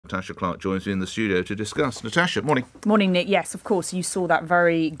Natasha Clark joins me in the studio to discuss. Natasha, morning. Morning, Nick. Yes, of course, you saw that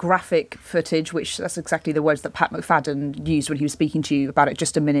very graphic footage, which that's exactly the words that Pat McFadden used when he was speaking to you about it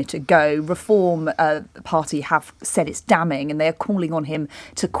just a minute ago. Reform Party have said it's damning, and they are calling on him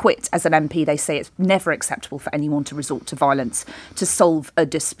to quit as an MP. They say it's never acceptable for anyone to resort to violence to solve a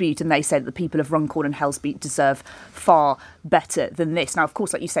dispute, and they say that the people of Runcorn and Hellsbeat deserve far better than this. Now, of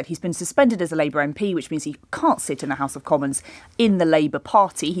course, like you said, he's been suspended as a Labour MP, which means he can't sit in the House of Commons in the Labour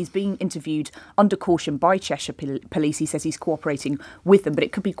Party. He's being interviewed under caution by Cheshire Police. He says he's cooperating with them, but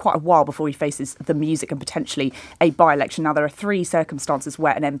it could be quite a while before he faces the music and potentially a by-election. Now, there are three circumstances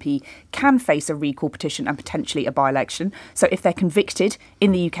where an MP can face a recall petition and potentially a by-election. So if they're convicted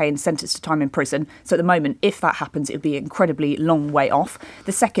in the UK and sentenced to time in prison, so at the moment, if that happens, it would be an incredibly long way off.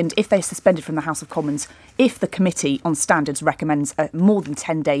 The second, if they're suspended from the House of Commons, if the Committee on Standards recommends more than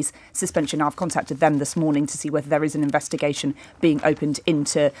 10 days suspension. Now, I've contacted them this morning to see whether there is an investigation being opened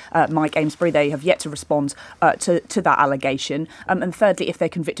into Mike Amesbury. They have yet to respond to that allegation. And thirdly, if they're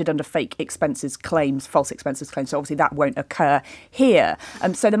convicted under false expenses claims, so obviously that won't occur here.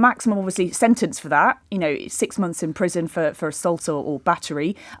 So the maximum, obviously, sentence for that, 6 months in prison for assault or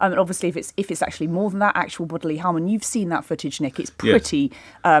battery. And obviously, if it's actually more than that, actual bodily harm. And you've seen that footage, Nick. It's pretty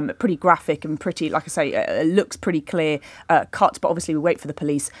graphic and pretty, like I say, it looks pretty clear cut. But obviously, we wait for the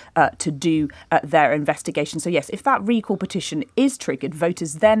police to do their investigation. So yes, if that recall petition is triggered,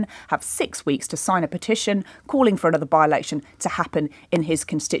 voters then have 6 weeks to sign a petition calling for another by-election to happen in his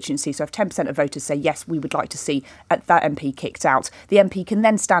constituency. So if 10% of voters say, yes, we would like to see that MP kicked out, the MP can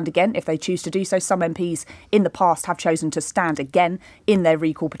then stand again if they choose to do so. Some MPs in the past have chosen to stand again in their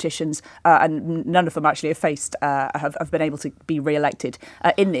recall petitions, and none of them actually have been able to be re-elected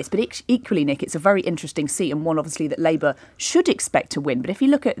in this. But equally, Nick, it's a very interesting seat, and one obviously that Labour should expect to win. But if you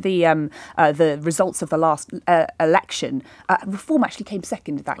look at the results of the last election, Reform actually came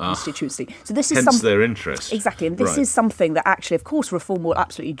second in that constituency. So this is hence their interest. Exactly, and this is something that actually, of course, Reform will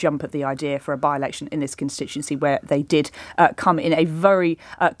absolutely jump at the idea for a by-election in this constituency, where they did come in a very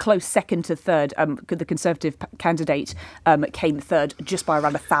close second to third. The Conservative candidate came third just by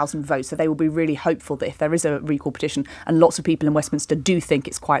around 1,000 votes. So they will be really hopeful that if there is a recall petition, and lots of people in Westminster do think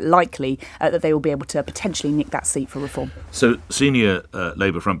it's quite likely, that they will be able to potentially nick that seat for Reform. So senior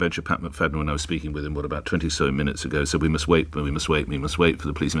Labour frontbencher Pat McFadden, when I was speaking with him, about 20 so minutes ago, said we must wait for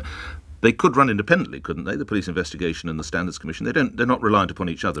the police. They could run independently, couldn't they? The police investigation and the Standards Commission. They're not reliant upon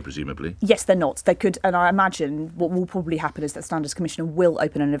each other, presumably. Yes, they're not. They could, and I imagine what will probably happen is that Standards Commissioner will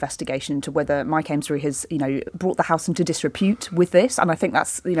open an investigation into whether Mike Amesbury has, brought the House into disrepute with this. And I think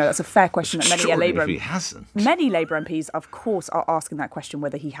that's a fair question that many Labour MPs, of course, are asking that question,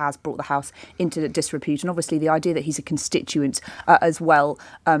 whether he has brought the House into disrepute. And obviously, the idea that he's a constituent as well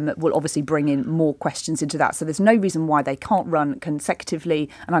will obviously bring in more questions into that. So there's no reason why they can't run consecutively.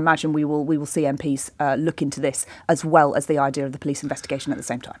 And I imagine we will see MPs look into this, as well as the idea of the police investigation at the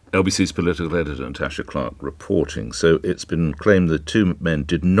same time. LBC's political editor Natasha Clark reporting. So it's been claimed the two men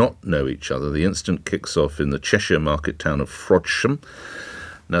did not know each other. The incident kicks off in the Cheshire market town of Frodsham.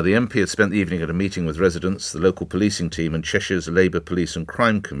 Now, the MP had spent the evening at a meeting with residents, the local policing team and Cheshire's Labour Police and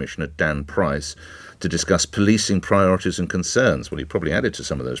Crime Commissioner, Dan Price, to discuss policing priorities and concerns. Well, he probably added to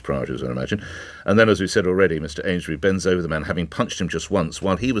some of those priorities, I imagine. And then, as we said already, Mr Amesbury bends over the man, having punched him just once,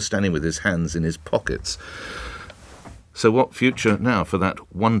 while he was standing with his hands in his pockets. So what future now for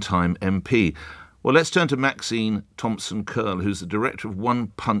that one-time MP? Well, let's turn to Maxine Thompson-Curl, who's the director of One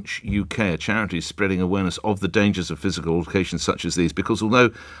Punch UK, a charity spreading awareness of the dangers of physical altercations such as these, because although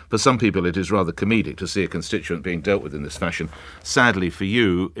for some people it is rather comedic to see a constituent being dealt with in this fashion, sadly for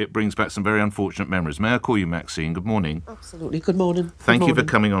you, it brings back some very unfortunate memories. May I call you Maxine? Good morning. Absolutely. Good morning. Thank you for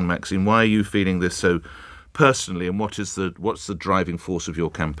coming on, Maxine. Why are you feeling this so personally, and what's the driving force of your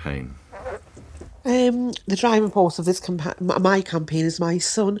campaign? The driving force of my campaign is my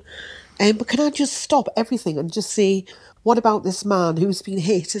son. But can I just stop everything and just say, what about this man who's been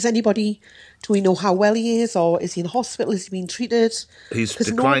hit? Do we know how well he is, or is he in hospital? Is he being treated? He's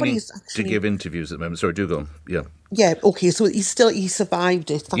declining to give interviews at the moment. Sorry, do go on. Yeah. Yeah, okay, so he survived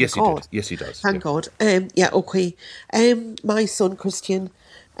it, thank God. Yes, he does. Thank God. Okay. My son, Christian,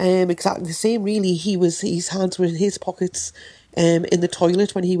 exactly the same, really. His hands were in his pockets in the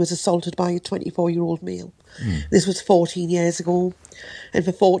toilet when he was assaulted by a 24-year-old male. This was 14 years ago. And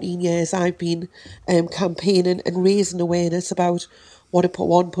for 14 years, I've been campaigning and raising awareness about what a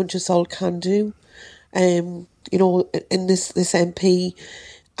one-punch assault can do. And this MP,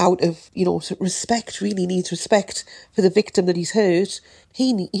 out of, respect, really needs respect for the victim that he's hurt,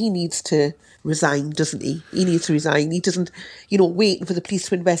 he needs to resign, doesn't he? He needs to resign. He doesn't, waiting for the police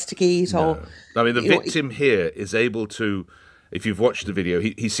to investigate. No. I mean, the victim here is able to if you've watched the video,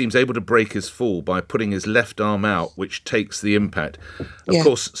 he seems able to break his fall by putting his left arm out, which takes the impact. Of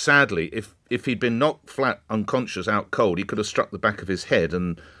course, sadly, if he'd been knocked flat unconscious out cold, he could have struck the back of his head,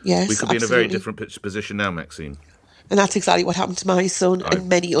 and we could be in a very different position now, Maxine. And that's exactly what happened to my son and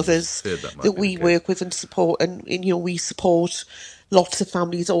many others that we work with and support. And we support lots of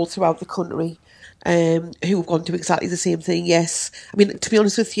families all throughout the country who have gone through exactly the same thing. Yes, I mean, to be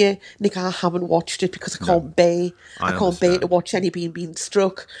honest with you, Nick, I haven't watched it because I can't bear. I can't bear to watch anybody being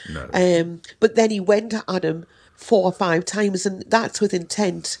struck. No. But then he went at him 4 or 5 times, and that's with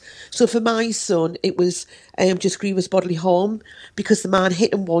intent. So for my son, it was just grievous bodily harm because the man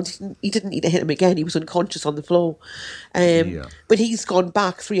hit him once. He didn't need to hit him again. He was unconscious on the floor. But he's gone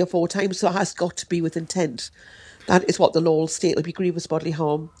back 3 or 4 times, so it has got to be with intent. That is what the law will state. It'll be grievous bodily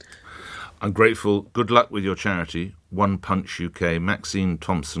harm. I'm grateful. Good luck with your charity, One Punch UK. Maxine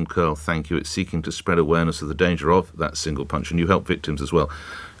Thompson-Curl, thank you. It's seeking to spread awareness of the danger of that single punch, and you help victims as well.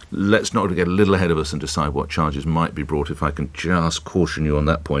 Let's not get a little ahead of us and decide what charges might be brought, if I can just caution you on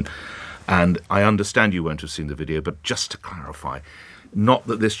that point. And I understand you won't have seen the video, but just to clarify, not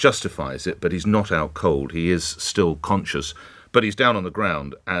that this justifies it, but he's not out cold. He is still conscious, but he's down on the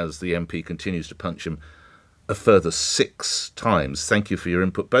ground as the MP continues to punch him a further 6 times. Thank you for your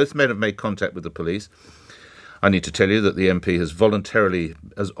input. Both men have made contact with the police. I need to tell you that the MP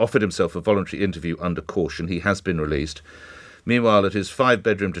has offered himself a voluntary interview under caution. He has been released. Meanwhile, at his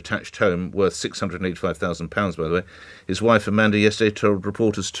 5-bedroom detached home, worth £685,000, by the way, his wife Amanda yesterday told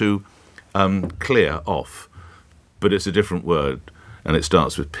reporters to clear off. But it's a different word, and it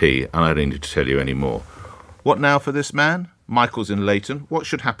starts with P, and I don't need to tell you any more. What now for this man? Michael's in Leighton. What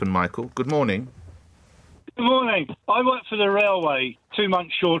should happen, Michael? Good morning. Good morning. I worked for the railway 2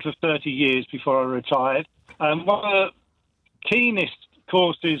 months short of 30 years before I retired. One of the keenest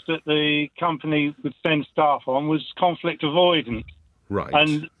courses that the company would send staff on was conflict avoidance. Right.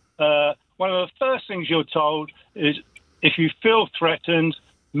 And one of the first things you're told is if you feel threatened,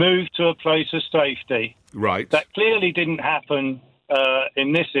 move to a place of safety. Right. That clearly didn't happen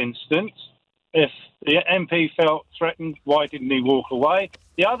in this instance. If the MP felt threatened, why didn't he walk away?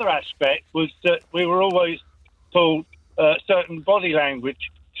 The other aspect was that we were always told certain body language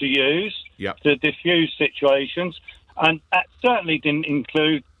to use to diffuse situations, and that certainly didn't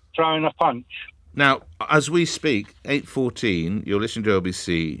include throwing a punch. Now, as we speak, 8:14, you're listening to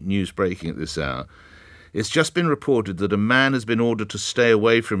LBC News breaking at this hour. It's just been reported that a man has been ordered to stay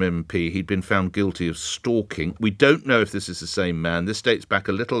away from MP. He'd been found guilty of stalking. We don't know if this is the same man. This dates back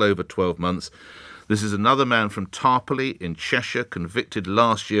a little over 12 months. This is another man from Tarporley in Cheshire, convicted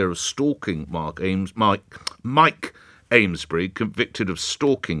last year of stalking Mike Amesbury, convicted of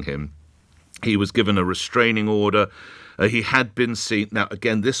stalking him. He was given a restraining order. He had been seen. Now,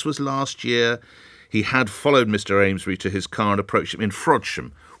 again, this was last year. He had followed Mr. Amesbury to his car and approached him in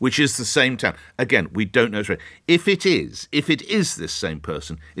Frodsham, which is the same town. Again, we don't know. If it is this same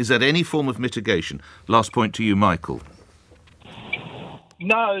person, is that any form of mitigation? Last point to you, Michael.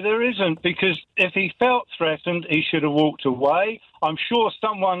 No, there isn't, because if he felt threatened, he should have walked away. I'm sure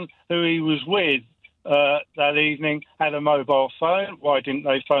someone who he was with that evening had a mobile phone. Why didn't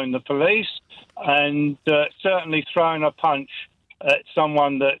they phone the police? And certainly throwing a punch at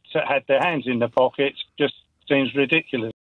someone that had their hands in their pockets just seems ridiculous.